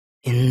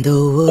In the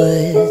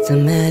woods I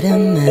met a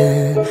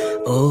man,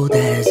 old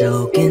as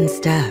oak and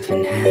staff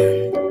in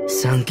hand.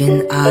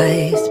 Sunken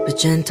eyes, but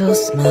gentle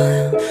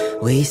smile.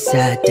 We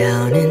sat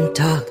down and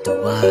talked a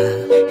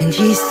while. And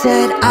he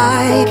said,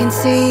 I can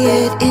see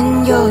it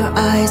in your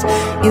eyes.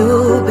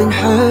 You've been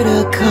hurt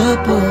a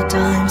couple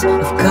times.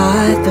 I've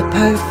got the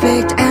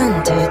perfect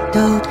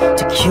antidote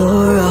to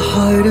cure a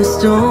heart of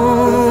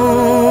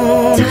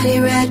stone. Tiny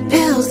red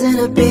pills in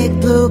a big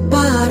blue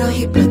bottle.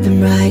 He put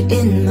them right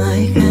in my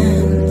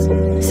hands.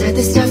 Said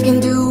this stuff can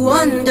do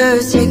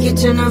wonders, take you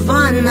to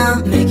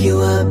nirvana, make you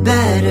a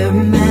better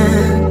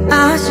man.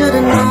 I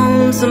should've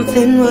known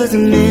something was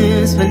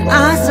amiss when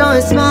I saw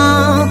his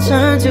smile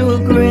turn to a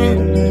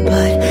grin.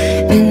 But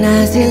then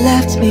as he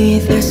left me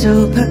there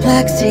so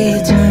perplexed,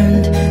 he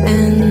turned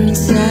and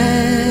said,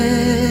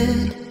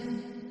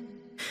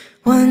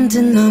 one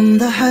to numb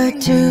the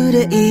hurt, two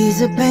to ease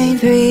the pain,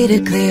 three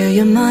to clear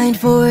your mind,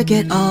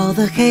 forget all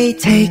the hate.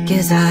 Take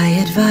as I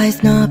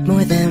advise, not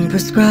more than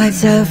prescribed.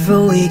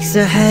 Several weeks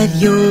ahead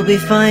you'll be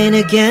fine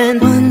again.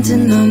 One to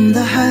numb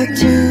the hurt,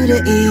 two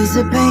to ease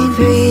the pain,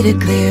 three to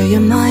clear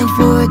your mind,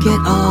 forget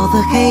all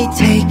the hate.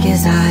 Take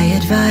as I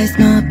advise,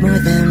 not more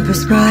than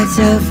prescribed.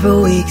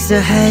 Several weeks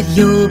ahead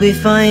you'll be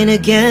fine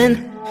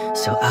again.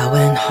 So I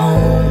went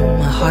home,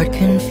 my heart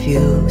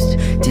confused,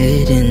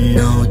 didn't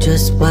know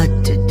just what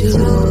to do.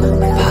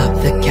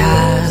 Popped the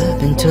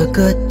cab and took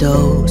a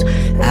dose.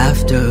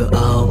 After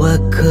all,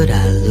 what could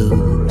I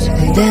lose?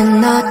 And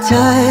then I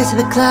touched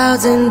the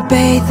clouds and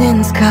bathed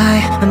in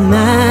sky. A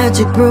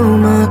magic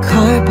broom, a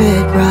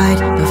carpet ride.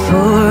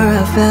 Before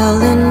I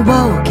fell and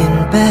woke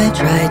in bed,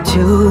 tried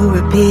to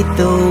repeat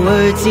the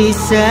words he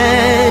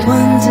said.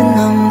 One to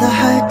numb the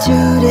hurt,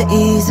 two to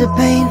ease the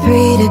pain,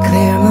 three to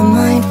clear my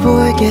mind,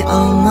 forget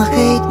all my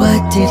hate.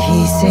 What did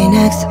he say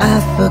next? I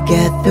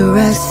forget the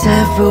rest.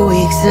 Several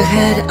weeks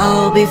ahead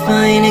I'll be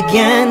fine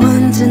again.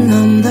 One to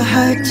numb the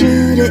hurt,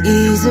 two to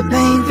ease the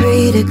pain,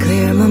 three to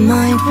clear my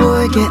mind,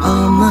 forget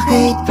all my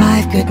hate.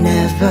 Five could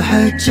never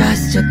hurt,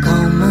 just to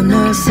calm my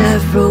nerves.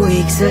 Several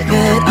weeks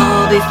ahead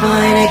I'll be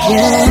fine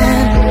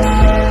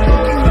again.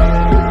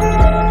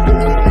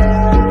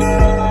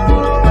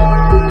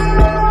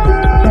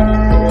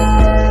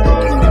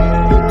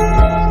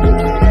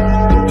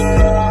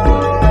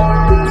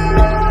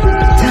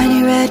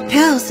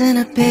 In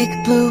a big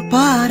blue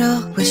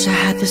bottle, wish I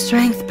had the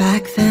strength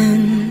back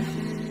then.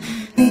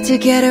 Need to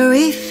get a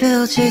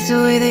refill, chase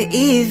away the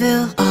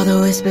evil, all the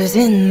whispers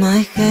in my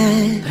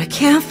head. But I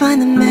can't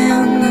find the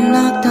man, I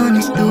knocked on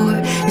his door.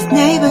 His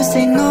neighbors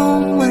say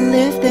no one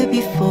lived there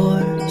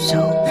before. So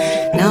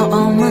now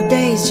all my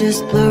days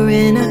just blur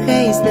in a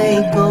haze,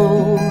 they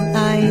go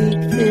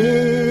like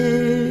this.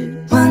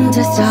 One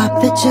to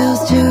stop the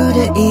chills, two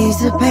to ease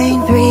the pain,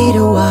 three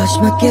to wash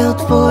my guilt,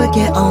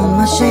 forget all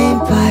my shame.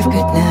 Five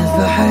could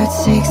never hurt,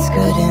 six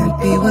couldn't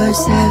be worse.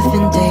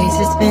 7 days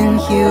it's been,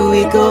 here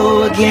we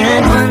go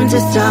again. One to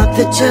stop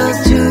the chills,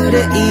 two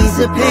to ease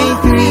the pain,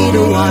 three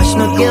to wash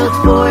my guilt,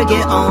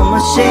 forget all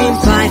my shame.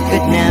 Five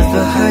could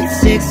never hurt,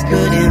 six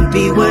couldn't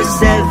be worse.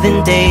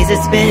 7 days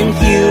it's been,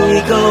 here we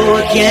go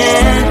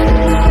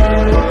again.